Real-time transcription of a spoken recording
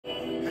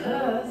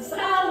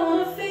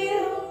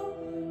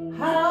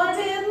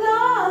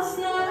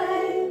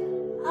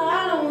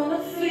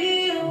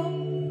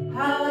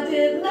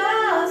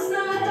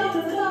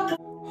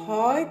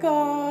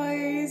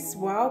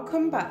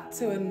welcome back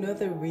to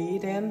another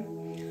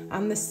reading,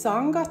 and the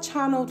song I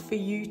channeled for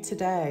you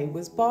today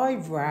was by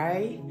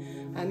Ray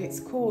and it's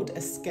called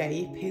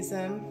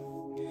Escapism.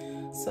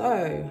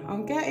 So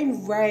I'm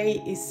getting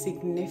Ray is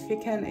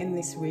significant in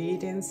this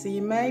reading, so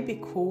you may be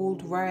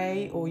called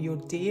Ray, or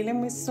you're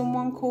dealing with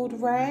someone called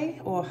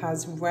Ray or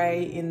has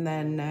Ray in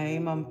their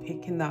name. I'm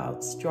picking that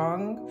out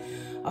strong.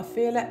 I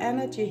feel an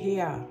energy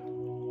here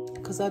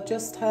because I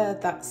just heard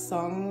that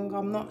song.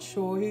 I'm not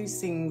sure who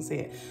sings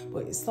it,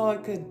 but it's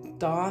like a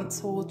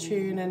dance hall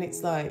tune, and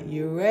it's like,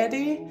 you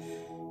ready?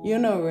 You're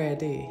not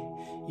ready.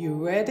 You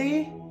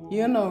ready?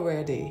 You're not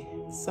ready.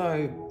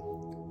 So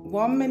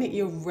 1 minute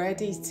you're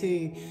ready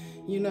to,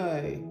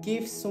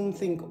 give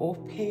something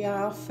up here.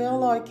 I feel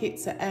like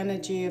it's an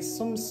energy of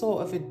some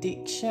sort of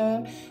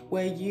addiction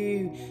where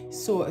you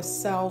sort of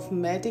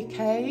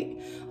self-medicate.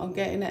 I'm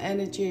getting an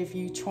energy of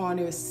you trying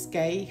to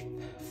escape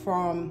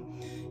from,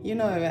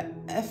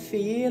 a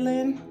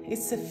feeling.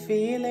 It's a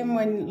feeling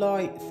when,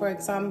 like, for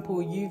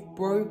example, you've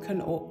broken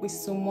up with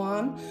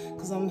someone,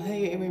 because I'm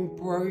hearing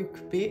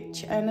broke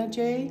bitch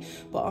energy,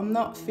 but I'm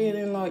not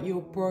feeling like you're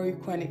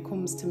broke when it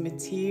comes to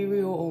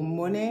material or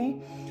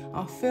money.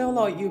 I feel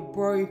like you're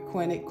broke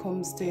when it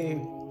comes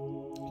to,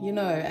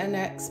 an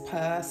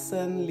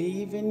ex-person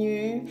leaving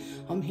you.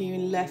 I'm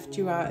hearing left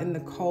you out in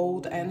the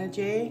cold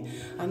energy,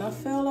 and I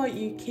feel like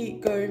you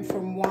keep going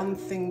from one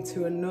thing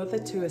to another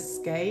to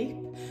escape.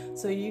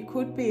 So you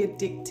could be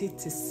addicted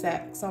to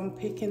sex. I'm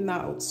picking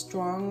that up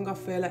strong. I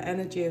feel an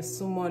energy of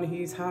someone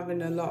who's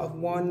having a lot of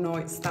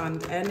one-night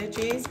stand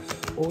energies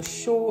or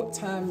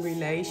short-term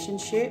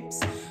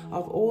relationships.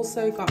 I've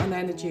also got an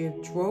energy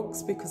of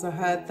drugs, because I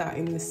heard that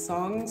in the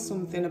song,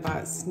 something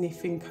about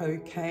sniffing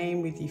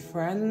cocaine with your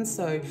friends.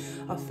 So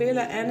I feel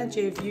an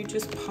energy of you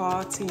just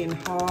partying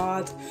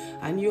hard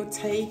and you're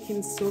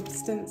taking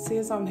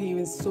substances. I'm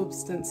hearing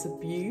substance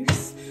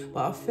abuse,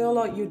 but I feel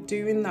like you're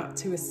doing that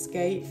to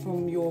escape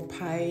from your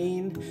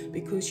pain,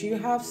 because you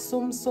have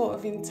some sort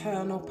of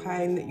internal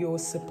pain that you're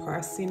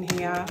suppressing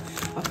here.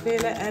 I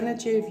feel an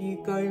energy of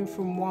you going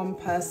from one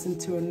person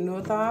to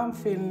another. I'm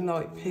feeling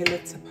like pillar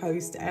to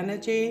post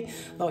energy,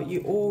 like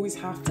you always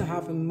have to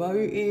have a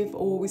motive,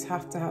 always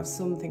have to have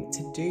something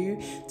to do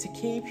to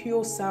keep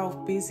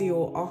yourself busy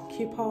or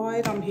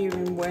occupied. I'm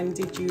hearing, when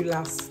did you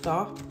last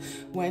stop?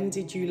 When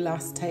did you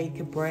last take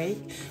a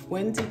break?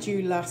 When did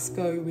you last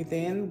go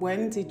within?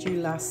 When did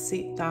you last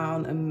sit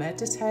down and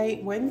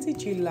meditate? When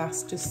did you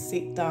last just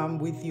sit down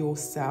with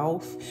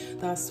yourself?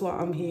 That's what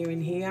I'm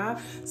hearing here.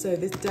 So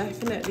there's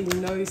definitely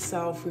no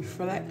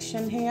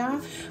self-reflection here,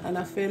 and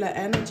I feel an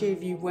energy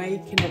of you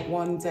waking up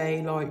one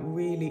day like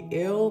really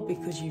ill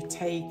because you've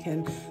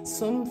taken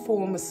some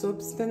form of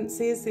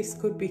substances. This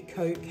could be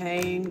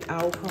cocaine,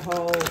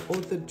 alcohol,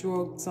 other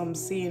drugs. I'm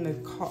seeing a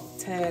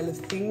cocktail of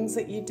things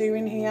that you're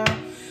doing here,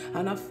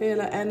 and I feel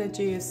an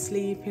energy of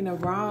sleeping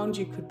around.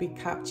 You could be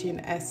catching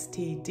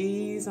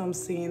STDs. I'm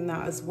seeing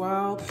that as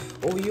well,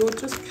 or you're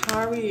just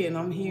carrying,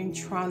 I'm hearing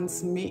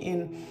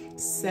transmitting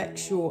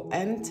sexual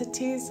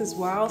entities as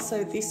well.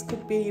 So this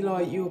could be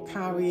like you're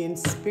carrying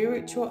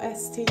spiritual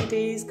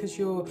STDs because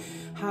you're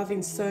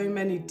having so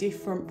many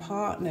different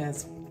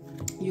partners.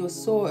 You're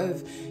sort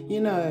of,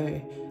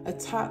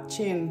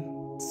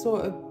 attaching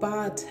sort of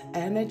bad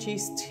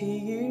energies to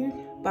you,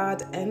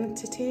 bad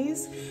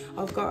entities.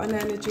 I've got an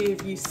energy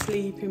of you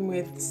sleeping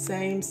with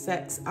same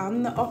sex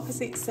and the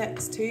opposite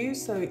sex too,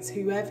 so it's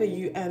whoever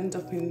you end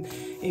up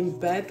in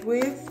bed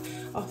with.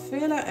 I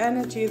feel an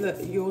energy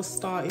that you're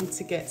starting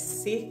to get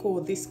sick, or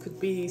this could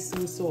be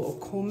some sort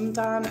of come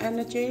down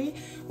energy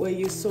where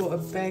you're sort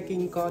of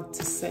begging God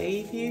to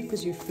save you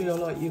because you feel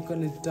like you're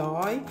gonna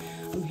die.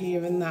 I'm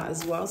hearing that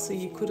as well. So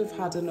you could have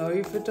had an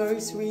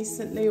overdose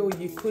recently, or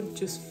you could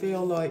just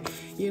feel like,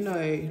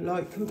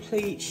 like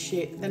complete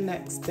shit the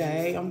next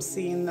day. I'm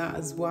seeing that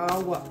as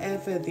well.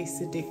 Whatever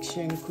this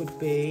addiction could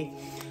be,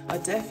 I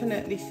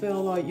definitely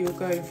feel like you're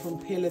going from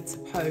pillar to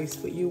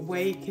post, but you're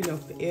waking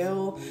up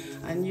ill,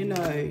 and you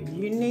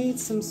need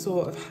some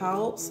sort of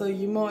help. So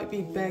you might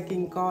be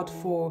begging God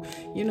for,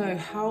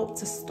 help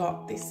to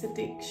stop this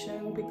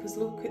addiction, because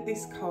look at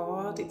this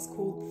card, it's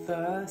called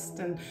thirst,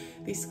 and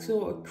this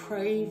sort of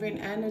craving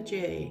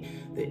energy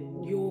that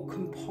you're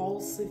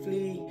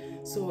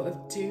compulsively sort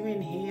of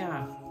doing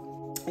here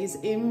is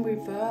in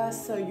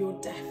reverse. So you're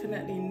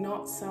definitely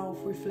not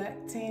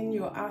self-reflecting.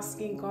 You're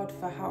asking God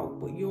for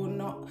help, but you're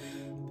not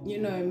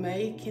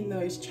making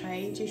those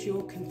changes.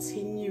 You're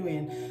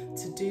continuing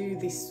to do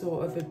this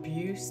sort of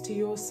abuse to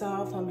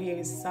yourself. I'm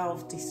hearing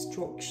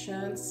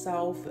self-destruction,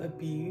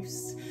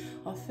 self-abuse.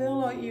 I feel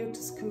like you're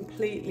just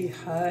completely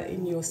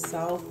hurting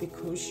yourself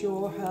because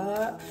you're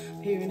hurt.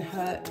 I'm hearing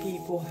hurt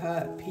people,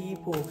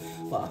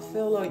 but I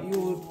feel like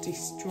you're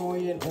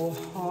destroying or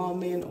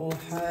harming or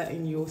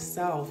hurting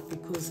yourself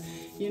because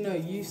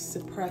you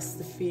suppress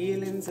the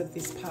feelings of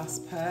this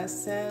past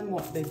person,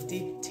 what they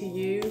did to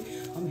you.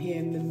 I'm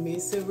hearing the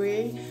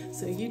misery.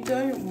 So you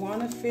don't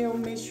want to feel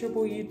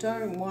miserable. You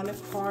don't want to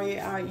cry it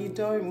out. You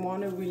don't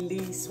want to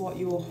release what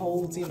you're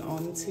holding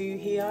on to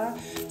here.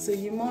 So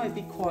you might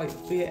be quite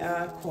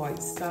bitter,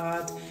 quite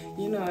sad.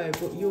 you know,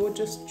 but you're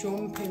just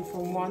jumping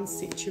from one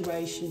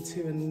situation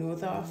to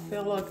another. I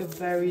feel like a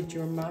very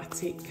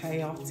dramatic,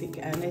 chaotic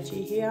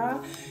energy here.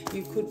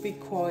 You could be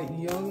quite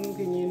young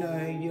and, you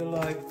know, you're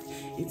like,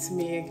 it's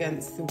me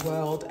against the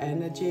world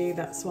energy.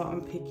 That's what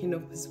I'm picking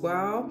up as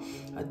well.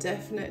 I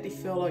definitely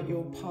feel like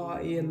you're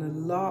partying a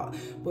lot,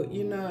 but,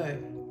 you know,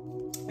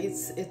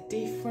 it's a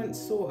different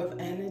sort of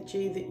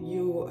energy that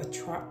you're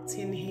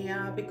attracting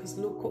here, because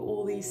look at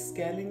all these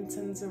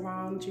skeletons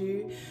around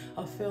you.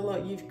 I feel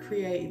like you've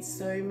created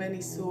so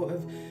many sort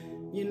of,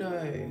 you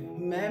know,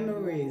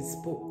 memories,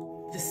 but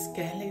the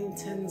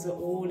skeletons are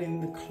all in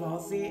the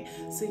closet.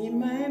 So you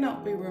may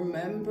not be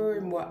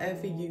remembering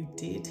whatever you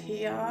did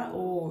here,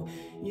 or,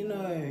 you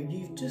know,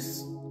 you've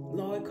just,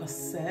 like I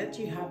said,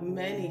 you have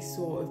many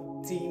sort of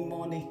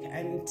demonic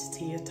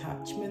entity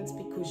attachments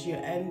because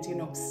you're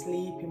ending up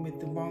sleeping with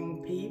the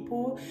wrong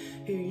people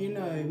who, you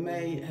know,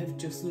 may have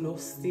just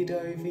lusted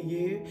over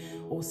you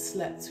or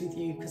slept with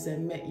you because they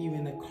met you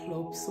in a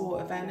club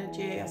sort of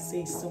energy. I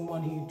see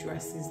someone who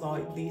dresses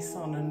like this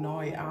on a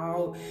night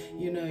out.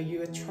 You know,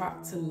 you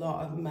attract a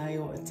lot of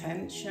male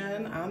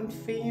attention and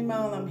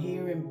female. I'm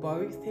hearing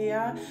both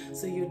here.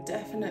 So you're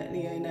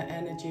definitely in an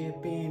energy of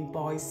being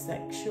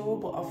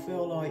bisexual, but I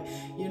feel like,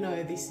 you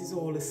know, this is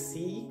all a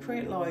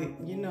secret. Like,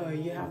 you know,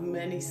 you have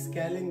many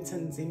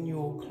skeletons in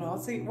your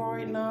closet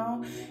right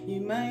now. You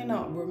may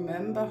not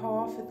remember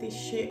half of this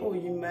shit, or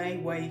you may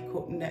wake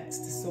up next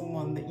to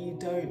someone that you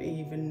don't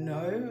even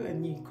know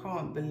and you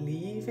can't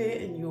believe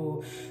it, and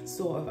you're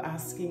sort of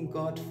asking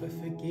God for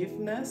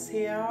forgiveness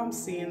here. I'm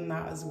seeing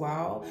that as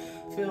well.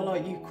 I feel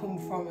like you come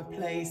from a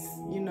place,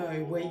 you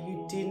know, where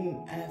you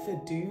didn't ever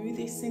do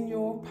this in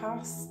your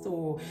past,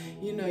 or,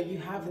 you know, you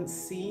haven't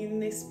seen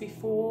this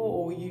before,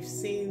 or you've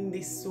seen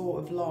this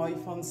sort of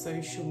life on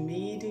social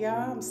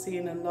media. I'm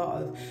seeing a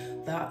lot of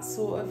that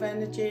sort of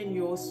energy, and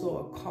you're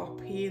sort of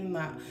copying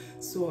that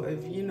sort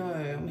of, you know,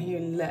 I'm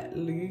hearing let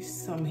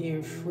loose, I'm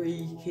hearing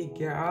freaky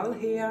girl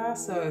here.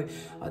 So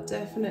I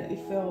definitely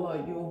feel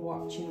like you're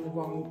watching the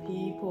wrong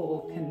people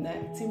or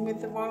connecting with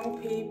the wrong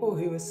people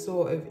who are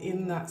sort of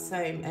in that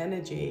same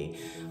energy.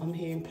 I'm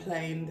hearing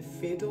playing the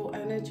fiddle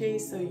energy,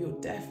 so you're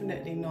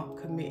definitely not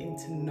committing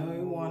to no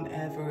one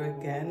ever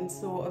again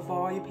sort of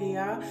vibe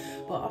here.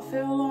 But I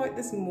feel like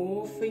there's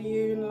more for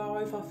you in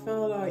life. I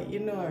feel like, you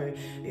know,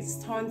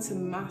 it's time to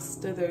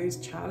master those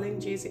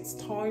challenges. It's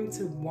time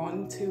to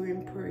want to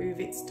improve.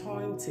 It's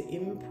time to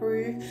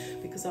improve,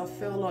 because I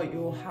feel like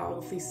your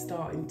health is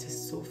starting to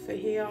suffer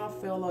here. I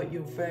feel like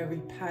you're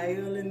very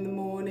pale in the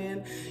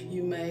morning.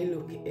 You may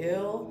look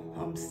ill.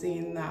 I'm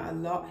seeing that a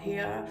lot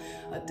here.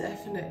 I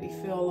definitely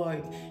feel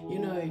like, you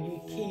know,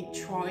 you keep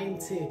trying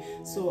to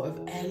sort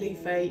of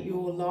elevate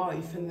your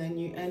life, and then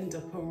you end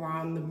up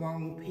around the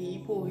wrong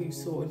people who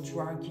sort of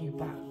drag you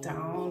back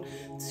down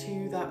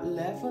to that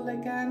level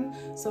again.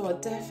 So I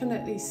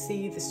definitely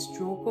see the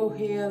struggle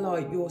here,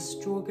 like you're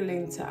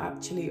struggling to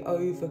actually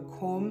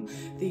overcome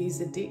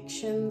these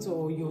addictions,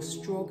 or you're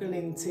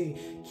struggling to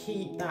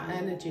keep that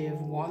energy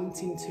of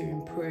wanting to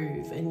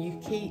improve, and you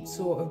keep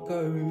sort of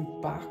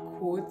going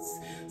backwards.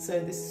 So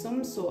there's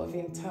some sort of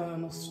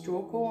internal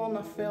struggle, and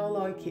I feel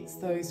like it's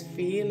those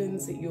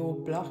feelings that you're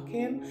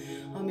blocking.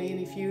 I mean,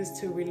 if you was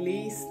to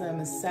release them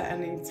and set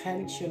an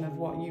intention of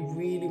what you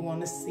really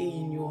want to see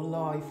in your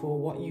life, or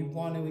what you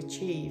want to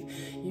achieve,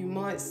 you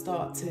might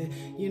start to,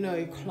 you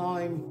know,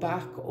 climb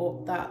back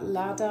up that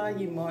ladder.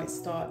 You might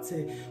start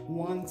to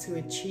want to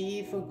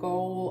achieve a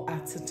goal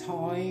at a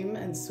time,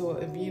 and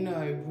sort of, you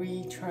know,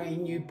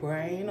 retrain your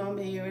brain, I'm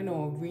hearing,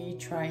 or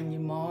retrain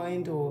your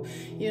mind, or,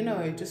 you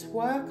know, just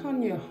work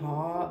on your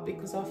heart,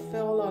 because I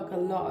feel like a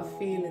lot of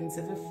feelings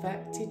have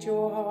affected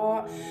your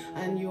heart,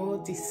 and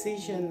your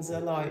decisions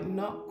are like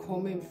not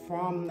coming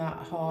from that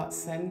heart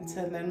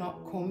center. They're not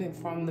coming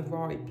from the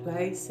right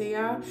place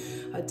here.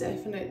 I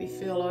definitely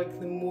feel like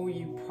the more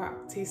you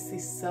practice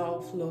this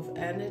self-love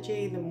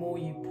energy, the more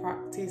you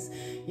practice,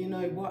 you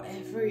know,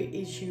 whatever it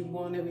is you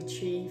want to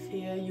achieve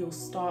here, you'll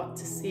start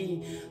to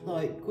see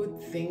like good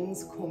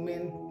things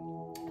coming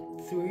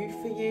through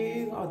for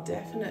you. I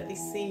definitely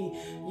see,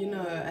 you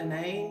know, an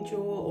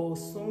angel or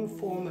some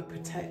form of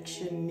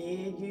protection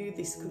near you.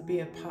 This could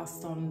be a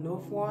passed on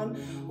loved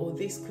one, or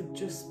this could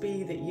just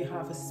be that you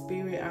have a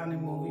spirit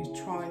animal who's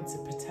trying to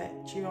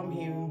protect you. I'm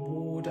hearing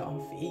ward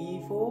off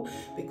evil,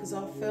 because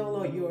I feel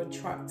like you're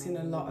attracting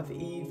a lot of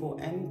evil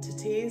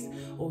entities,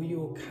 or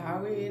you're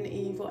carrying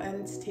evil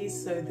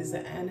entities. So there's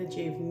an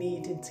energy of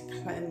needing to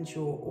cleanse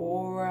your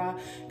aura,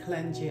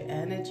 cleanse your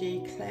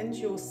energy, cleanse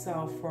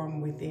yourself from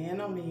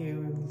within. I'm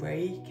hearing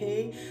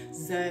Reiki.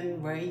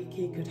 Zen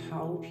Reiki could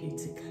help you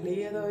to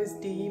clear those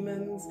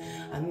demons,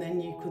 and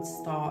then you could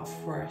start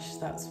fresh.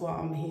 That's what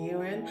I'm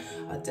hearing.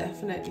 I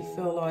definitely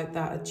feel like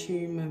that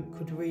attunement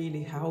could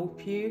really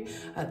help you.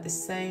 At the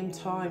same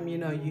time, you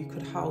know, you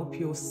could help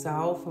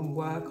yourself and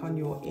work on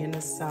your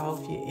inner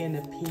self, your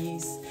inner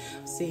peace.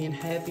 I'm seeing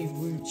heavy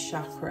root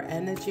chakra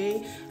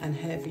energy and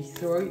heavy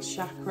throat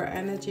chakra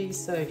energy.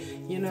 So,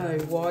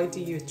 why do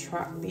you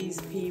attract these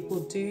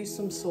people? Do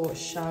some sort of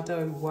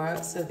shadow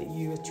work so that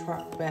you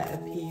attract better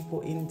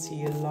people into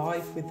your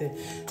life with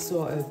a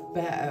sort of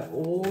better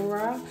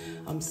aura.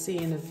 I'm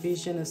seeing a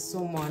vision of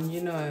someone,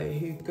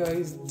 who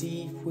goes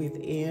deep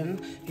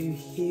within, who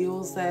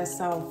heals their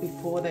self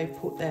before they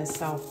put their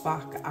self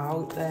back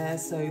out there.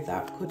 So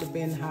that could have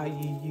been how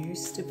you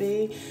used to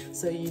be.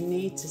 So you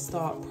need to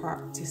start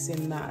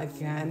practicing that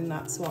again.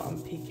 That's what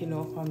I'm picking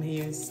up. I'm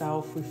hearing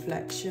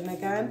self-reflection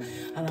again.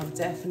 And I'm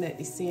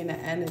definitely seeing an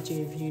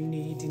energy of you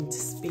needing to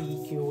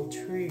speak your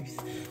truth,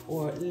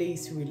 or at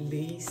least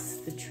release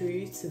the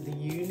truth to the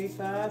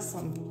universe.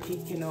 I'm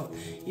picking up,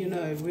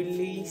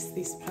 release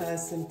this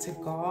person to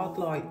God,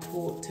 like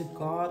talk to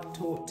God,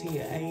 talk to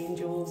your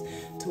angels,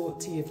 talk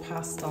to your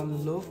passed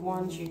on loved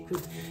ones. You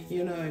could,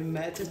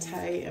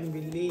 meditate and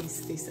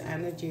release this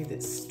energy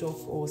that's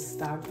stuck or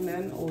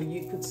stagnant, or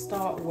you could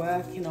start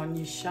working on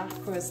your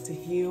chakras to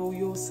heal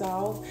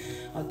yourself.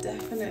 I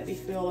definitely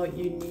feel like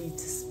you need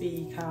to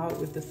speak out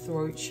with the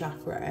throat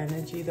chakra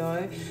energy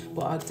though,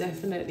 but I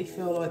definitely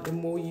feel like the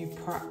more you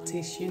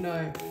practice,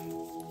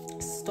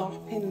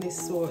 stopping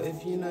this sort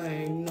of,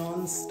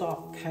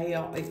 non-stop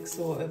chaotic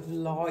sort of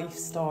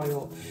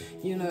lifestyle,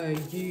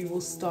 you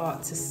will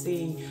start to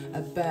see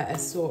a better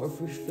sort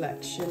of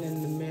reflection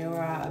in the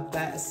mirror, a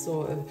better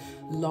sort of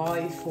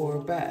life, or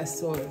a better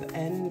sort of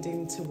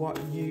ending to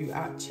what you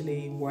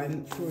actually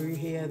went through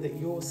here that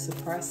you're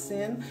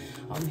suppressing.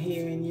 I'm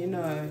hearing,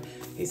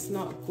 it's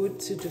not good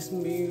to just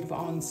move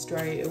on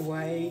straight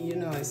away.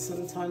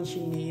 Sometimes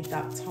you need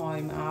that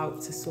time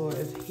out to sort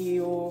of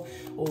heal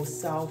or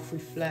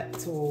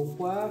self-reflect or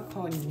work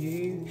on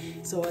you.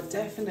 So I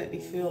definitely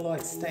feel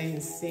like staying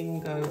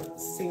single,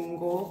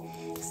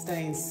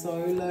 staying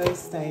solo,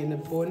 staying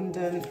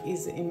abundant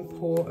is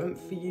important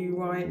for you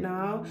right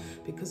now,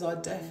 because I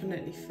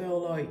definitely feel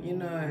like,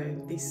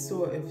 this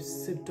sort of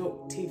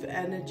seductive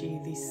energy,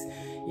 this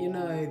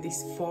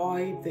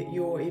vibe that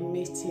you're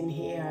emitting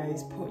here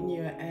is putting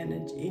you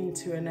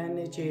into an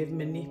energy of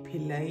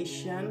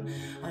manipulation,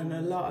 and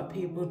a lot of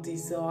people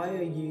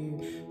desire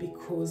you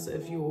because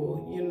of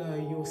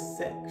your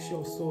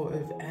sexual sort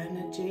of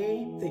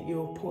energy that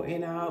you're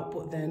putting out,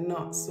 but they're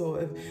not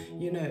sort of,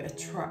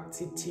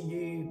 attracted to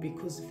you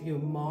because of your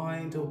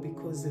mind or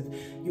because of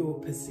your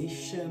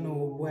position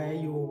or where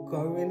you're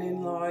going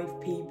in life.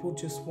 People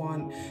just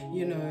want,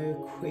 a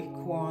quick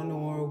one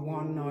or a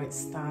one-night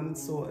stand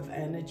sort of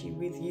energy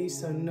with you,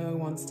 so no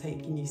one's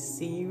taking you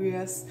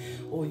serious,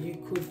 or you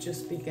could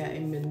just be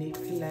getting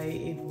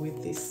manipulated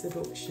with this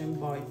seduction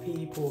by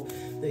people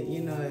that,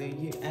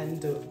 you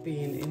end up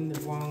being in the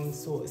wrong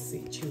sort of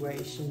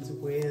situations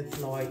with,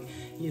 like,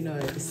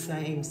 the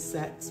same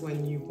sex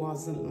when you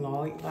wasn't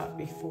like that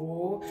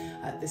before.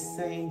 At the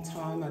same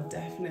time, I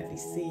definitely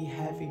see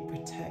heavy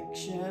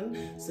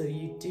protection, so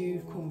you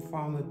do come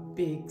from a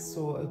big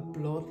sort of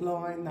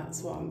bloodline.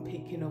 That's what I'm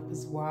picking up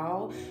as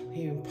well,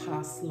 hearing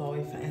past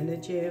life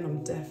energy, and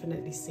I'm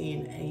definitely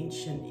seeing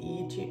ancient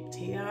Egypt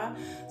here.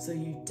 So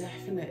you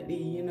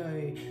definitely,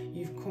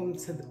 you've come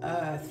to the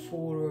earth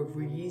for a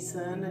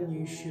reason, and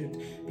you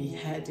should be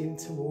heading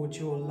towards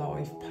your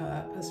life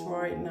purpose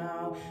right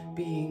now,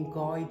 being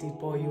guided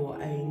by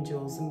your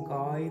angels and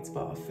guides.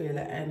 But I feel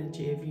an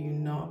energy of you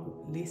not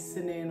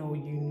listening, or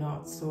you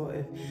not sort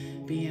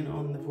of being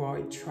on the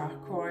right track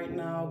right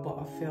now. But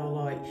I feel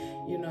like,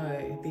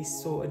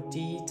 this sort of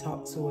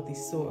detox or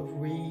this sort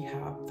of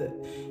rehab that,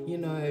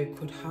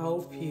 could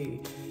help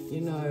you,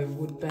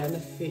 would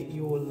benefit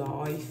your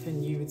life,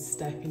 and you would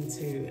step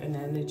into an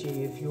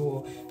energy of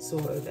your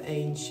sort of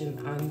ancient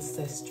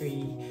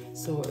ancestry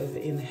sort of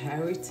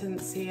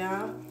inheritance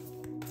here.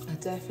 I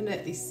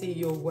definitely see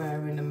you're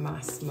wearing a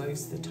mask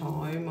most of the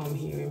time. I'm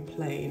hearing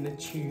playing a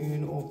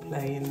tune or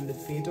playing the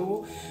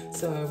fiddle.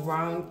 So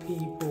around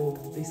people,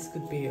 this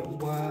could be at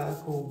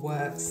work or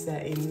work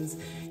settings,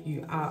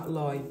 you act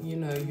like,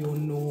 your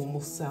normal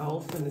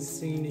self, and as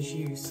soon as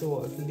you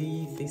sort of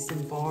leave this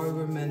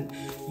environment,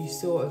 you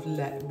sort of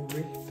let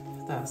rip.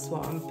 That's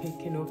what I'm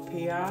picking up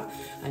here,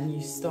 and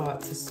you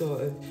start to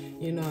sort of,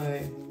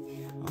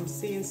 I'm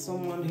seeing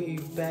someone who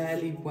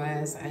barely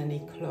wears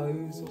any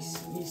clothes.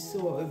 You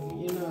sort of,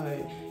 you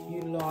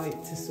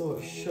like to sort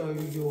of show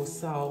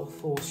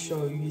yourself or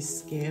show your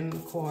skin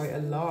quite a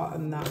lot,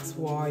 and that's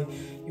why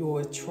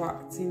you're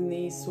attracting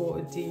these sort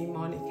of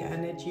demonic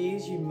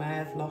energies. You may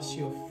have lost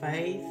your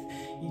faith.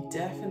 You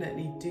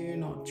definitely do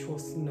not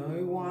trust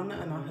no one,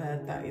 and I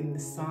heard that in the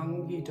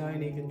song. You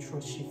don't even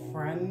trust your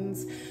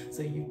friends.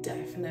 So you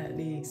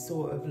definitely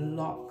sort of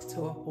locked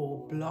up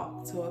or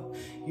blocked up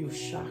your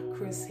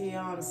chakras here.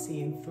 I'm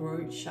seeing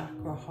throat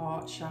chakra,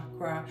 heart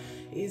chakra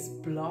is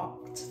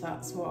blocked. blocked.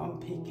 That's what I'm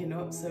picking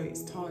up. So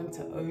it's time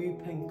to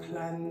open,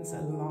 cleanse,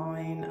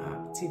 align,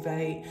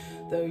 activate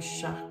those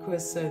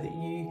chakras so that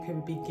you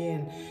can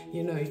begin,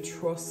 you know,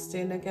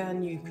 trusting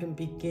again. You can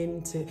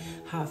begin to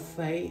have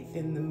faith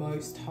in the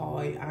Most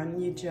High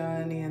and your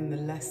journey and the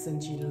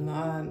lessons you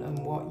learned and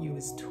what you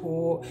was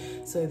taught,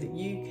 so that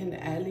you can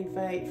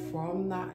elevate from that